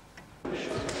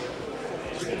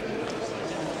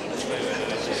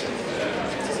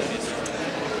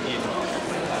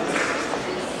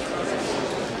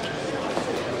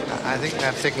 I think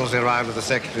that signals the arrival of the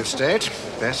Secretary of State.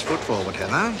 Best foot forward,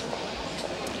 Heather.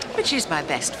 Which is my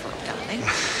best foot, darling.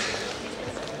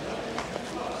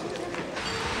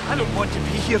 I don't want to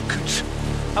be here, Coots.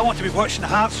 I want to be watching the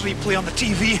Hearts replay on the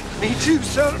TV. Me too,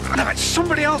 sir. And if it's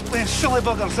somebody else playing silly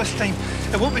buggers this time,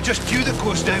 it won't be just you that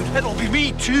goes down. It'll be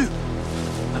me too.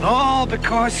 And all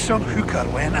because some hooker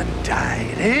went and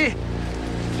died, eh?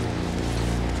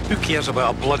 Who cares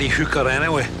about a bloody hooker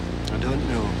anyway? I don't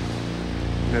know.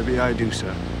 Maybe I do,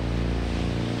 sir.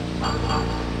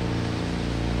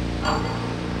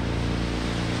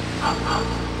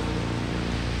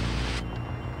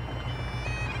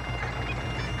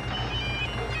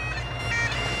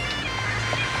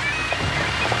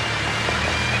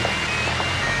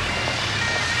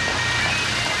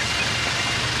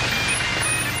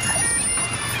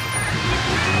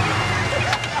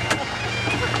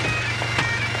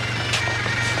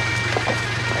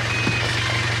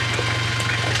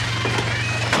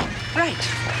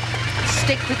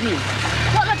 Stick with me.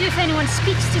 What'll I do if anyone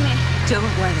speaks to me? Don't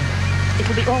worry.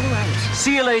 It'll be all right.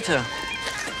 See you later.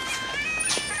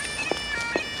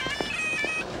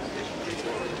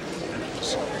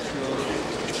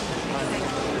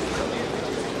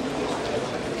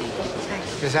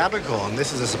 Miss Abercorn,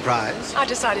 this is a surprise. I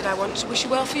decided I wanted to wish you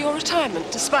well for your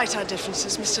retirement, despite our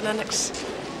differences, Mr. Lennox.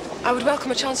 I would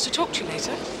welcome a chance to talk to you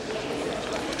later.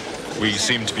 We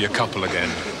seem to be a couple again.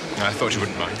 I thought you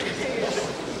wouldn't mind.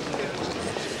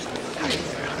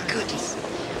 Goodness.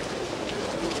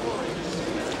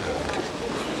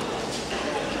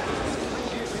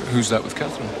 Who's that with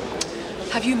Catherine?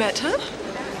 Have you met her?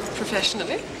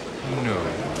 Professionally? No.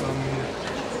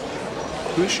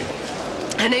 Who is she?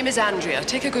 Her name is Andrea.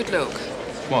 Take a good look.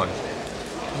 Why?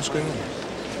 What's going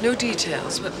on? No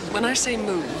details, but when I say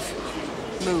move,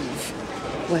 move.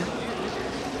 Well,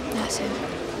 That's it.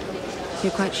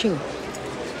 you're quite sure?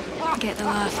 Get the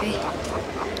laughy.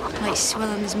 Like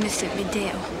Swillam's Mystic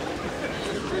Dale.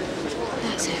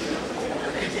 That's it.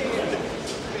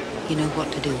 You know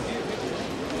what to do.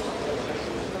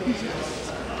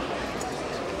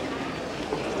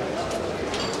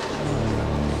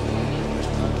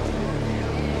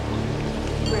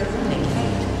 We're running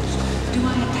late. Do I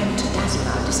attempt to dazzle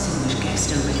our distinguished guest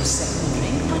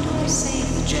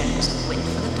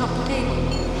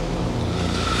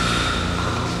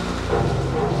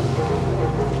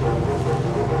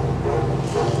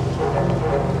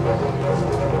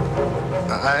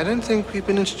I don't think we've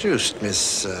been introduced,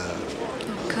 Miss...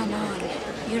 Oh, come on.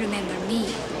 You remember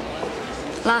me.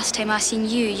 Last time I seen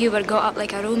you, you were got up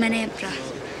like a Roman emperor.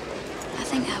 I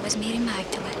think I was Mary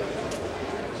Magdalene.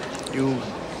 You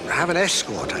have an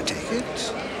escort, I take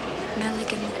it?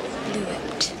 Milligan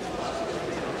Blewett.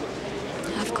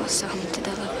 I've got something to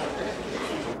deliver.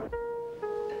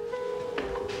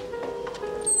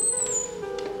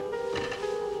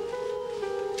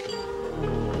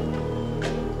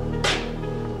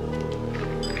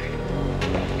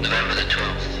 November the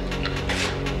 12th.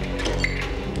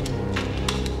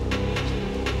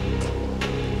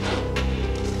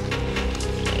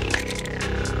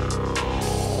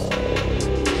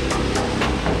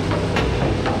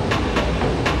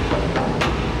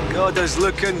 God does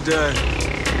look and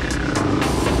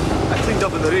I cleaned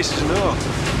up in the races and all.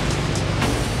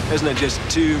 Isn't it just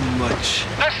too much?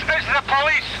 This is the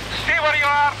police. Stay where you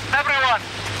are, everyone.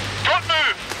 Don't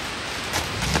move.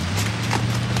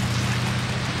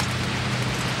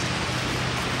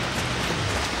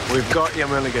 We've got you,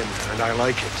 Milligan, and I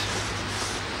like it.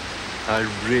 I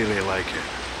really like it.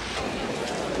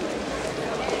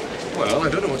 Well, I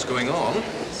don't know what's going on,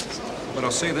 but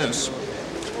I'll say this.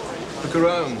 Look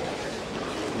around.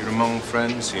 You're among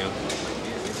friends here.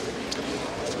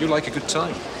 You like a good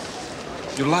time.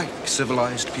 You like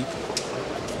civilized people.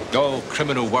 Oh,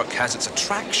 criminal work has its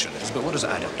attractions, but what does it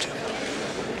add up to?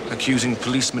 Accusing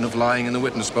policemen of lying in the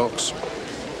witness box.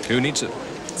 Who needs it?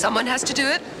 Someone has to do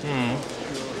it.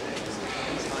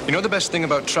 You know the best thing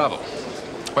about travel?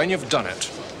 When you've done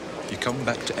it, you come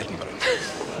back to Edinburgh.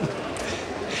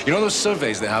 You know those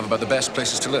surveys they have about the best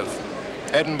places to live?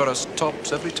 Edinburgh's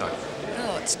tops every time.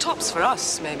 Oh, it's tops for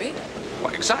us, maybe.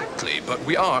 Well, exactly, but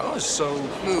we are us, so...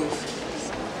 Move.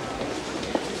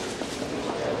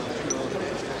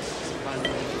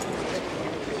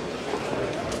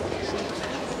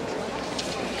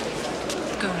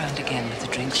 Go round again with the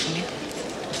drinks, will you?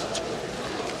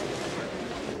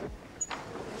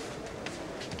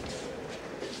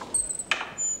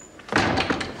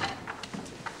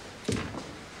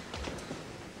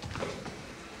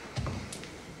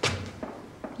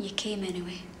 You came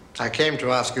anyway. I came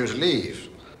to ask you to leave.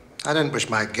 I don't wish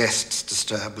my guests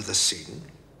disturbed with a scene.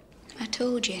 I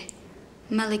told you.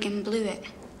 Milligan Blewett.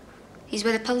 He's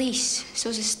with the police.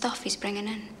 So's his stuff he's bringing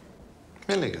in.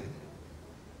 Milligan?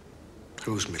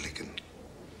 Who's Milligan?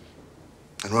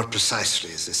 And what precisely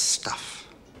is this stuff?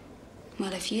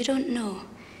 Well, if you don't know,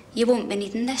 you won't be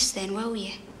needing this then, will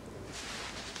you?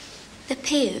 The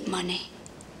payout money.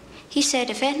 He said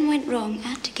if anything went wrong, I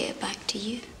had to get it back to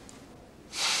you.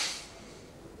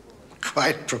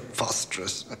 Quite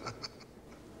preposterous.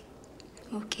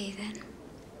 Okay, then.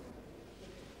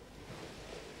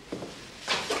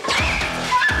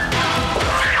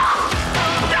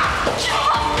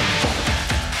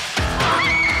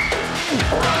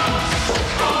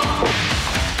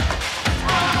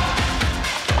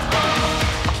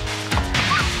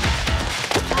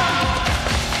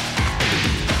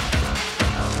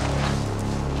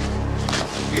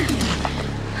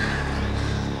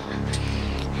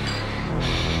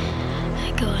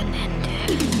 Go on then, do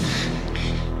it.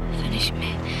 Finish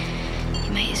me.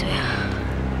 You might as well.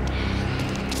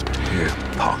 You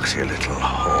poxy little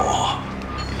whore.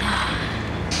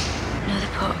 No, the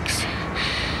pox.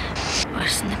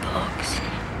 Worse than the pox.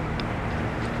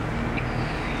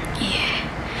 Yeah.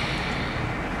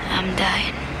 I'm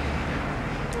dying.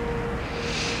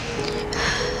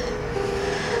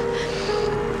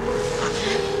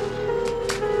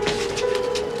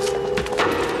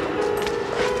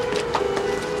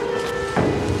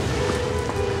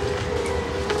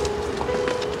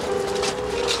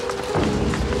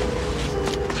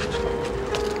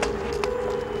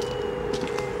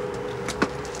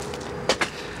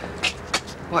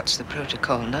 What's the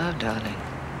protocol now, darling?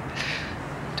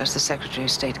 Does the Secretary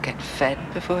of State get fed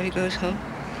before he goes home?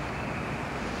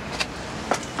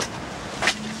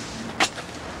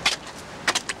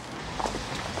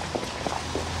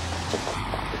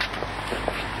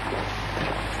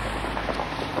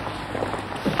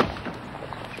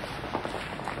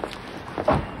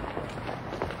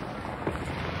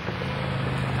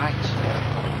 Right.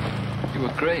 You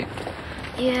were great.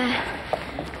 Yeah.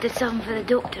 Did something for the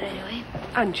doctor anyway.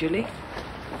 And Julie.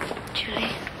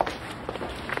 Julie.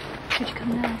 Could you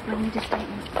come now? We'll need a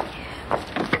statement.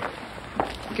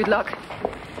 Good luck.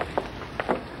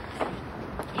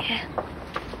 Yeah.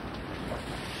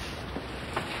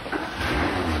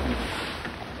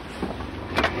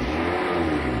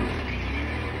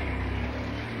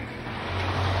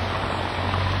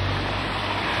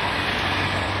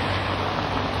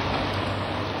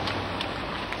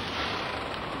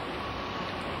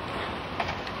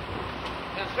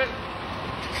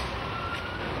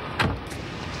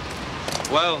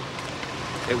 Well,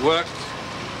 it worked.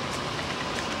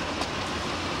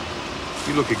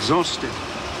 You look exhausted.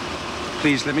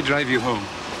 Please, let me drive you home.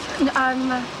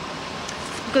 I'm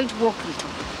going to walk a little.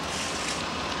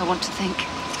 I want to think.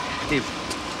 Eve.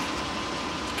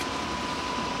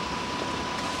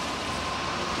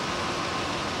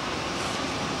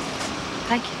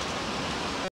 Thank you.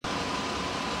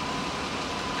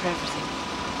 For everything.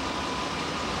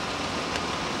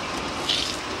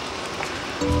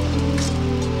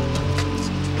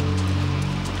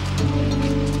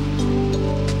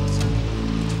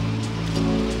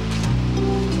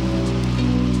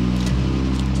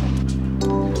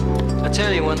 I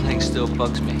tell you, one thing still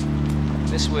bugs me.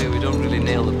 This way we don't really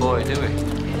nail the boy, do we?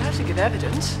 You'd have to give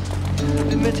evidence.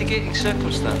 In mitigating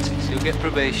circumstances, he'll get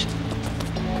probation.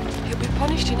 He'll be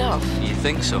punished enough. You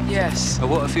think so? Yes. Or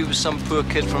what if he was some poor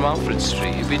kid from Alfred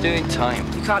Street? He'd be doing time.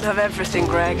 You can't have everything,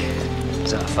 Greg.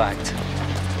 Is that a fact?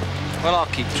 Well, I'll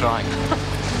keep trying.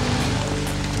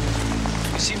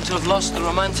 You seem to have lost the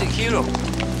romantic hero.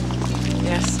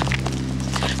 Yes.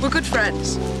 We're good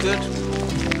friends. Good.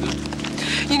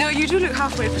 You know, you do look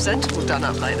halfway presentable done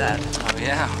up like that. Oh,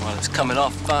 yeah? Well, it's coming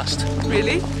off fast.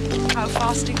 Really? How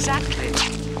fast exactly?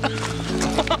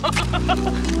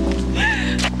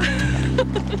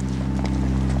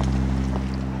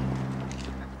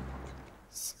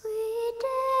 Sweet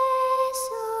day,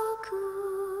 so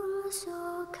cool,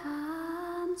 so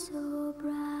calm, so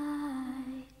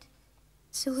bright.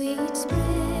 Sweet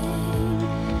spring,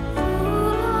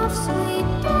 full of sweet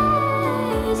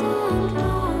days and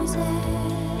roses.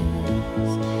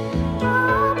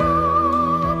 Our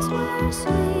walks were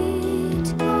sweet.